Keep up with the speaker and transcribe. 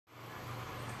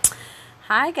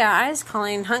Hi guys,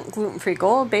 Colleen Hunt, Gluten-Free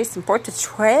Gold, based in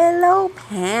Portachuelo,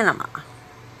 Panama.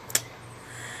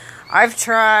 I've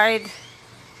tried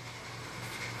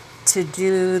to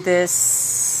do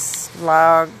this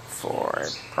vlog for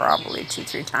probably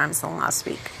 2-3 times in the last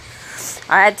week.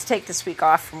 I had to take this week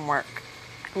off from work,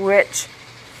 which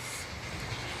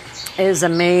is a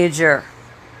major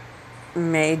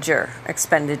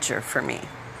expenditure for me,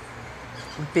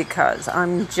 because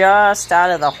I'm just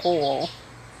out of the hole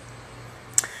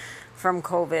from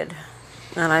COVID,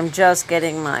 and I'm just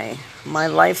getting my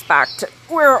life back to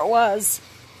where it was,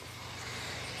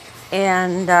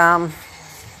 and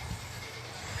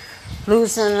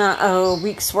losing a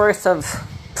week's worth of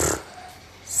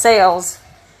sales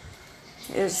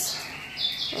is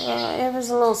it was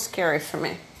a little scary for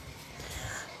me.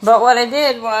 But what I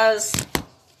did was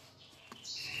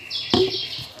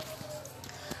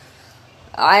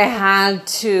I had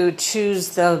to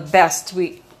choose the best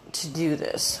week to do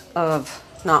this of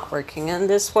not working, and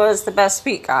this was the best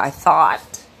week, I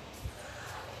thought.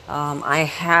 I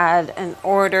had an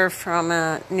order from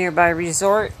a nearby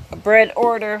resort, a bread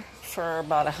order for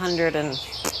about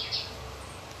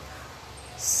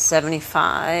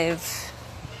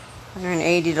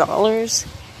 $180.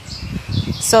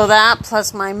 So that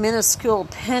plus my minuscule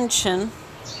pension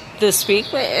this week,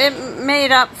 it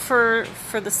made up for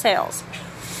the sales.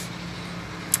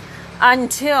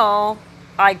 Until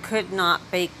I could not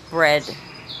bake bread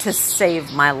to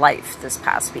save my life this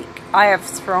past week. I have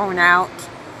thrown out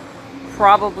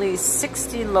probably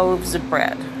 60 loaves of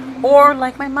bread. Or,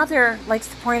 like my mother likes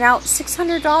to point out,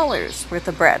 $600 worth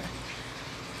of bread.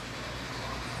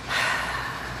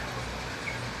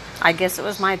 I guess it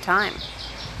was my time.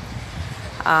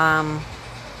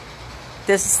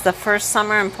 This is the first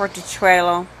summer in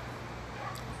Portachuelo,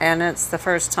 and it's the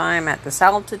first time at this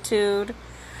altitude.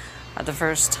 The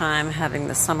first time having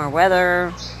the summer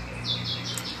weather.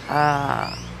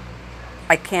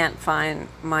 I can't find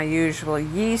my usual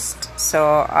yeast,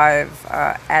 so I've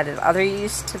added other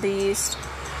yeast to the yeast.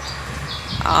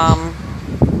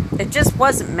 It just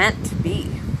wasn't meant to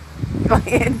be.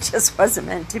 It just wasn't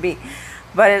meant to be.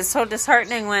 But it's so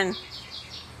disheartening when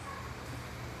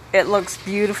it looks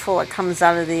beautiful. It comes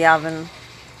out of the oven,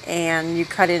 and you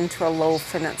cut into a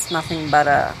loaf, and it's nothing but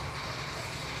a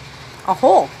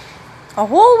hole. A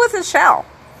hole with a shell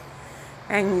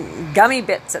and gummy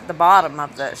bits at the bottom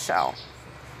of the shell.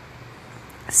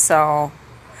 So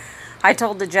I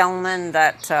told the gentleman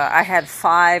that I had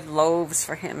 5 loaves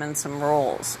for him and some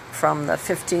rolls from the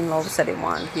 15 loaves that he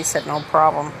wanted. He said no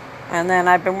problem. And then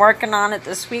I've been working on it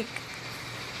this week,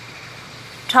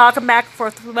 talking back and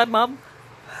forth with my mom,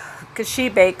 because she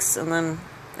bakes, and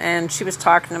she was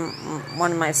talking to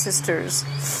one of my sisters,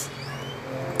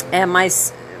 and my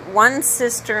one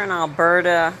sister in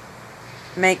Alberta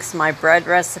makes my bread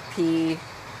recipe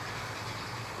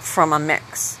from a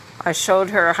mix. I showed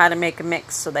her how to make a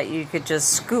mix so that you could just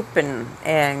scoop and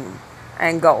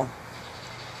go.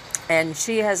 And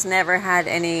she has never had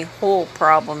any hole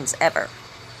problems ever.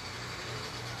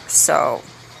 So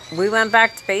we went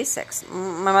back to basics.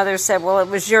 My mother said, well, it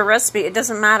was your recipe. It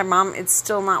doesn't matter, Mom. It's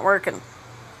still not working.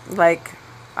 Like,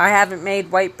 I haven't made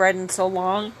white bread in so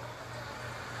long.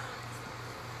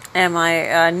 And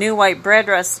my new white bread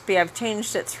recipe, I've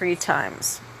changed it 3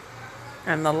 times.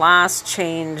 And the last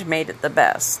change made it the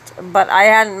best. But I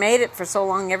hadn't made it for so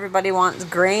long. Everybody wants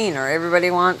grain, or everybody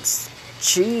wants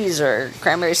cheese or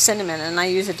cranberry cinnamon. And I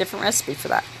use a different recipe for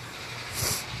that.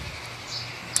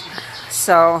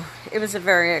 So it was a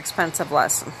very expensive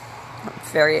lesson. A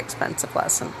very expensive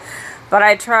lesson. But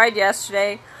I tried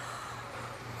yesterday.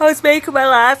 I was making my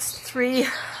last 3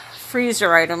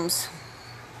 freezer items.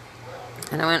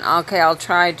 And I went, okay, I'll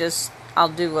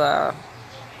do a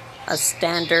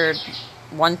standard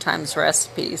 1-times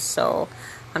recipe. So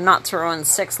I'm not throwing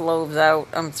 6 loaves out.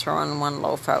 I'm throwing 1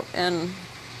 loaf out. And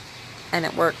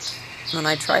it worked. And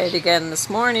I tried it again this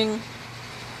morning,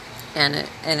 and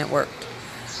it worked.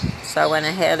 So I went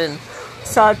ahead and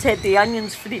sauteed the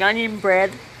onions for the onion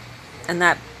bread. And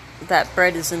that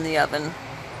bread is in the oven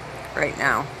right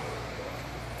now.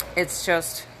 It's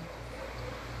just,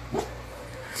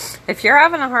 if you're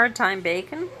having a hard time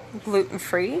baking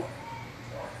gluten-free,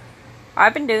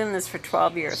 I've been doing this for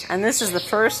 12 years. And this is the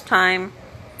first time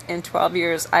in 12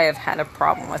 years I have had a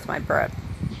problem with my bread.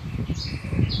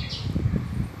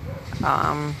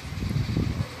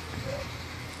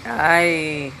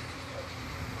 I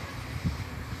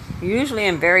usually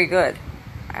am very good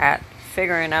at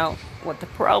figuring out what the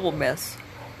problem is.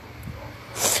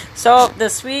 So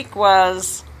this week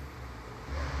was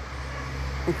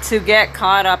to get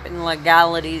caught up in the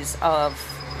legalities of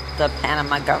the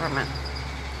Panama government.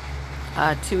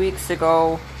 2 weeks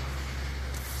ago,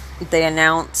 they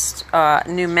announced a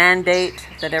new mandate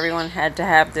that everyone had to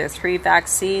have their 3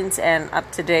 vaccines and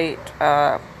up-to-date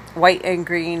white and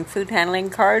green food handling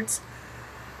cards.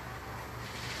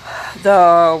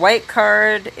 The white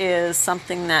card is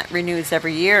something that renews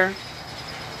every year.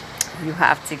 You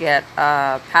have to get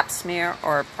a pap smear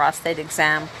or a prostate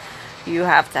exam. You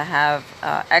have to have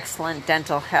excellent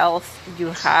dental health. You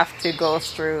have to go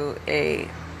through a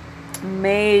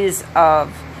maze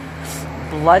of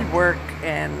blood work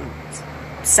and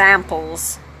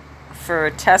samples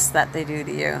for tests that they do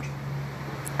to you.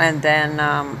 And then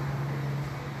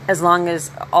as long as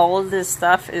all of this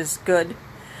stuff is good,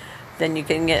 then you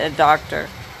can get a doctor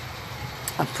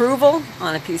approval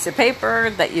on a piece of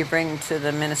paper that you bring to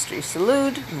the Ministry of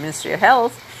Salud, Ministry of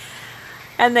Health,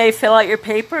 and they fill out your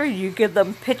paper. You give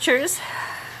them pictures,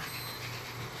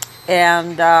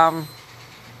 and darn,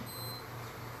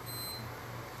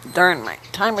 my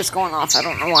timer's going off. I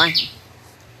don't know why.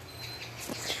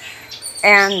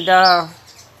 And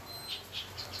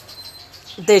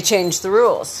they changed the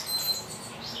rules.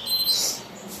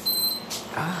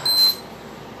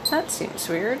 That seems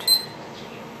weird.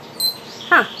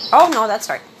 Huh. Oh, no, that's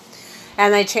right.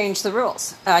 And they changed the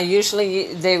rules.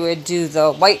 Usually they would do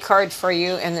the white card for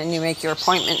you, and then you make your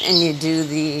appointment and you do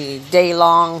the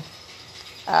day-long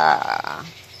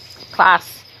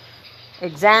class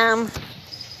exam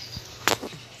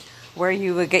where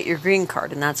you would get your green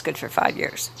card, and that's good for 5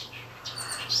 years.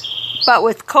 But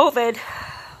with COVID,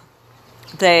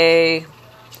 they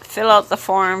fill out the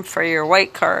form for your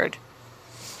white card,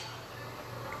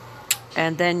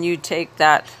 and then you take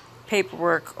that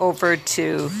paperwork over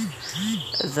to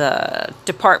the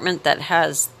department that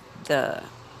has the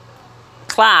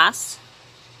class,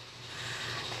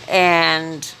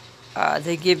 and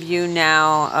they give you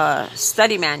now a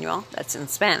study manual that's in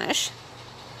Spanish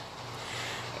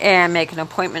and make an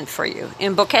appointment for you.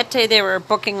 In Boquete, they were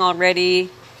booking already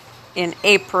in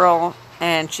April,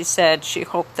 and she said she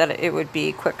hoped that it would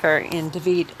be quicker in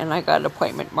David, and I got an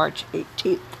appointment March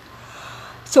 18th.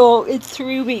 So it's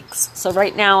 3 weeks. So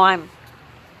right now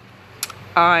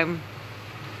I'm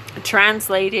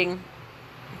translating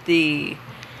the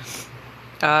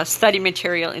study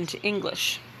material into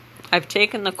English. I've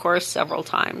taken the course several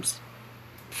times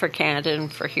for Canada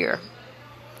and for here.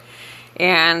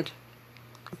 And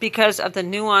because of the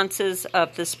nuances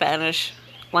of the Spanish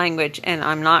language, and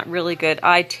I'm not really good,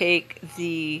 I take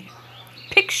the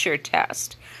picture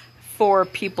test for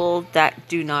people that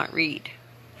do not read.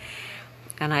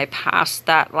 And I passed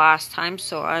that last time,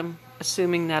 so I'm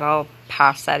assuming that I'll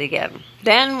pass that again.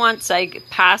 Then once I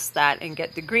pass that and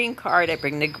get the green card, I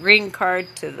bring the green card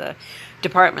to the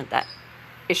department that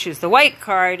issues the white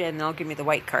card, and they'll give me the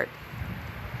white card.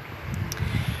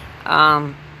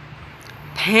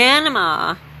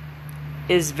 Panama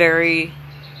is very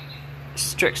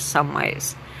strict some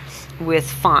ways with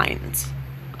fines.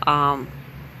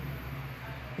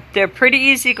 They're pretty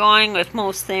easygoing with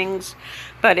most things,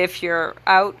 but if you're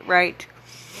outright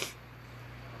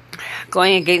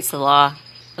going against the law,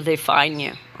 they fine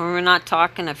you. And we're not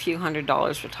talking a few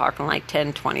 $100s, we're talking like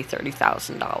 $10,000, $20,000,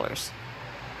 $30,000.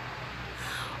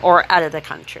 Or out of the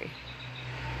country.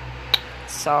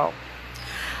 So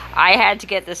I had to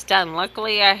get this done.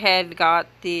 Luckily, I had got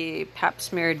the pap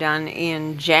smear done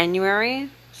in January,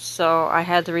 so I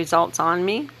had the results on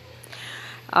me.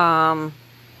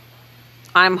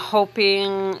 I'm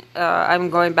hoping I'm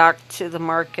going back to the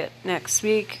market next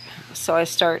week, so I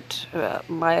start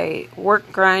my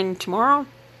work grind tomorrow.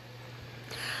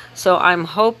 So I'm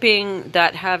hoping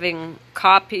that having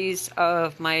copies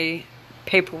of my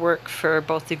paperwork for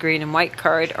both the green and white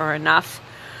card are enough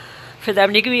for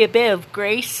them to give me a bit of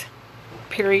grace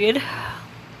period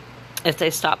if they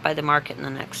stop by the market in the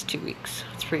next 2 weeks,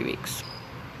 3 weeks.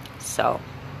 So,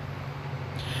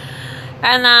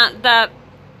 and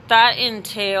that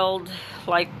entailed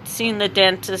like seeing the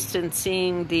dentist and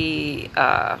seeing the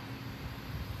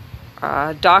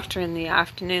doctor in the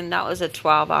afternoon. That was a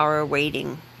 12-hour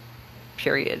waiting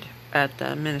period at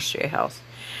the Ministry of Health,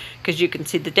 because you can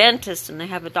see the dentist and they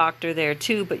have a doctor there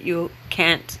too, but you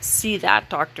can't see that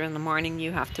doctor in the morning.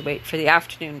 You have to wait for the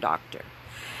afternoon doctor,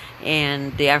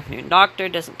 and the afternoon doctor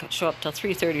doesn't show up till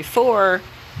 3:34,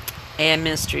 and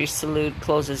Ministry of Salud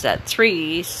closes at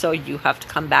 3, so you have to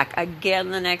come back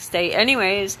again the next day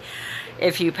anyways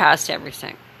if you passed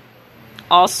everything.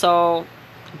 Also,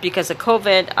 because of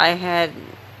COVID, I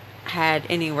hadn't had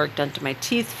any work done to my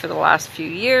teeth for the last few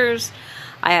years.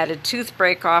 I had a tooth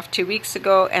break off 2 weeks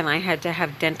ago, and I had to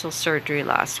have dental surgery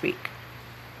last week.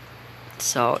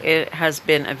 So it has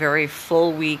been a very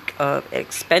full week of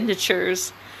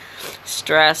expenditures,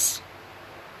 stress,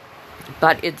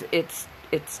 But it's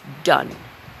done.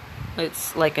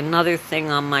 It's like another thing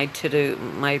on my to-do,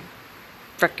 my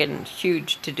frickin'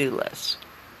 huge to-do list.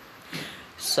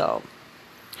 So,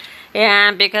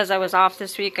 and because I was off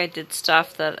this week, I did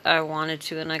stuff that I wanted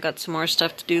to, and I got some more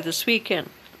stuff to do this weekend.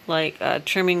 Like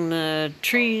trimming the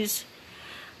trees.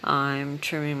 I'm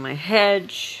trimming my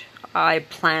hedge. I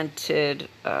planted,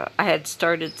 I had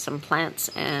started some plants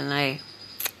and I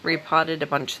repotted a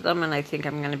bunch of them, and I think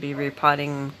I'm going to be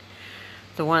repotting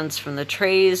the ones from the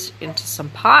trays into some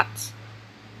pots.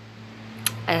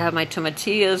 I have my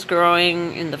tomatillas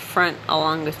growing in the front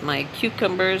along with my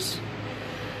cucumbers.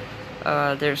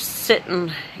 They're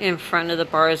sitting in front of the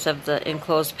bars of the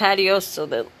enclosed patio so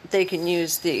that they can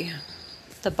use the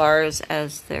bars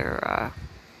as their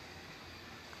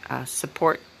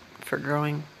support for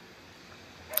growing.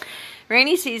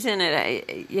 Rainy season,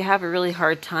 you have a really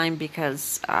hard time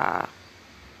because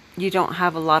you don't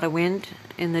have a lot of wind.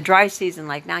 In the dry season,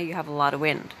 like now, you have a lot of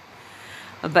wind.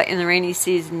 But in the rainy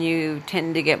season, you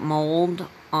tend to get mold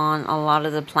on a lot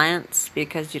of the plants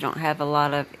because you don't have a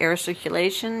lot of air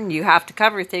circulation. You have to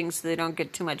cover things so they don't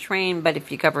get too much rain, but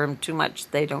if you cover them too much,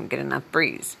 they don't get enough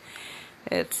breeze.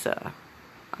 It's a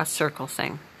circle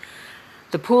thing.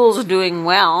 The pool's doing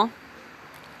well.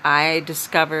 I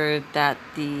discovered that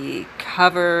the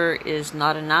cover is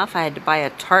not enough. I had to buy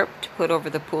a tarp to put over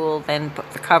the pool, then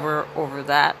put the cover over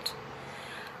that.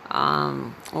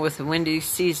 With the windy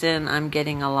season, I'm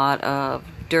getting a lot of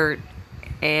dirt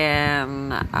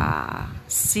and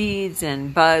seeds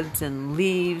and buds and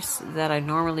leaves that I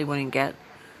normally wouldn't get.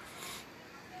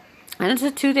 And it's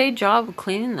a 2-day job of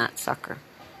cleaning that sucker.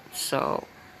 So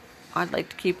I'd like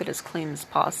to keep it as clean as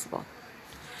possible.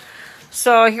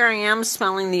 So here I am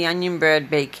smelling the onion bread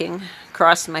baking,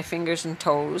 crossing my fingers and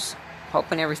toes,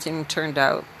 hoping everything turned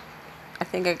out. I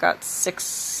think I got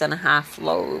 6.5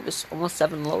 loaves, almost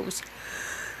 7 loaves.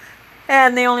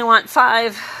 And they only want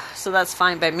 5, so that's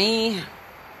fine by me.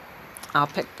 I'll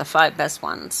pick the 5 best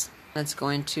ones. It's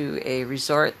going to a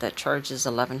resort that charges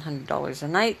 $1,100 a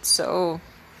night, so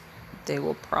they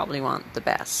will probably want the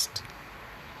best.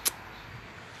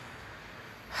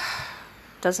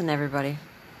 Doesn't everybody?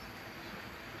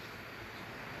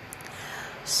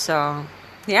 So,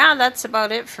 yeah, that's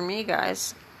about it for me,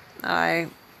 guys. I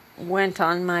went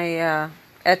on my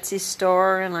Etsy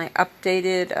store and I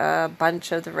updated a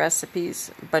bunch of the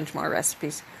recipes, a bunch more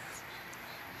recipes.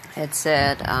 It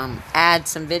said add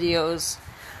some videos.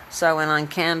 So I went on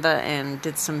Canva and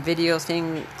did some video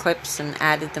clips and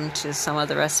added them to some of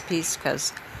the recipes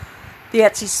because the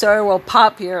Etsy store will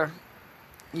pop your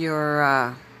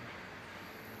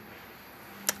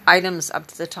items up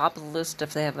to the top of the list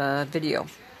if they have a video.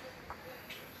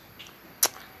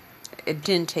 It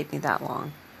didn't take me that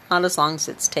long. Not as long as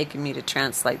it's taken me to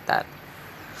translate that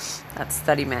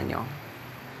study manual.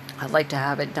 I'd like to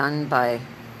have it done by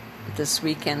this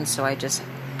weekend so I just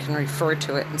can refer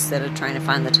to it instead of trying to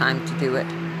find the time to do it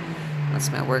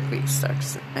once my work week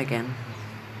starts again.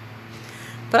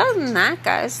 But other than that,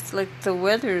 guys, like the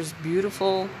weather is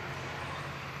beautiful.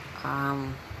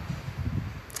 I'm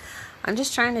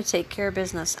just trying to take care of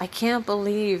business. I can't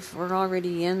believe we're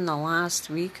already in the last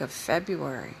week of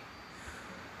February.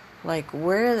 Like,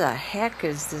 where the heck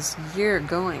is this year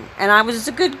going? And I was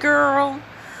a good girl.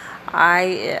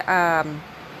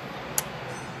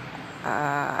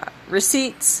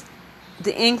 Receipts,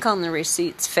 the ink on the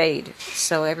receipts fade.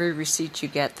 So every receipt you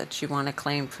get that you want to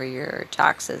claim for your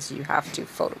taxes, you have to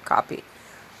photocopy.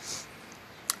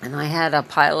 And I had a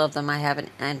pile of them. I haven't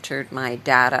entered my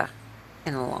data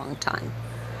in a long time.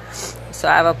 So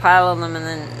I have a pile of them, and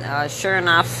then sure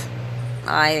enough,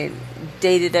 I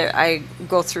dated it. I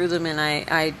go through them and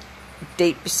I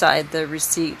date beside the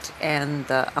receipt and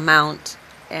the amount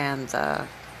and the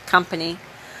company.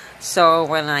 So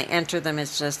when I enter them,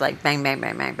 it's just like bang, bang,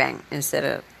 bang, bang, bang, instead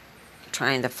of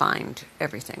trying to find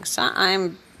everything. So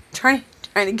I'm trying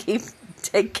to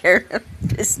take care of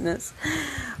business,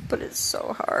 but it's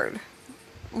so hard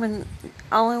when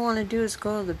all I want to do is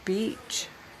go to the beach.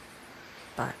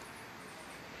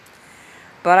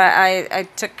 But I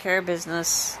took care of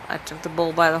business. I took the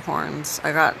bull by the horns.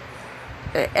 I got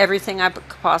everything I could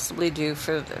possibly do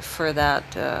for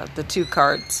that the 2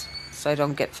 cards, so I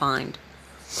don't get fined.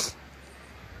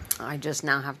 I just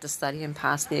now have to study and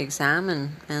pass the exam,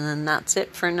 and then that's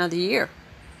it for another year.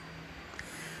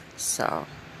 So,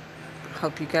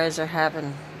 hope you guys are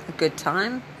having a good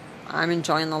time. I'm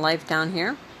enjoying the life down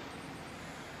here.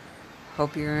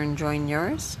 Hope you're enjoying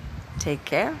yours. Take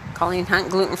care. Colleen Hunt,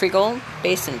 Gluten Free Gold,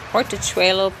 based in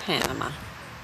Portachuelo, Panama.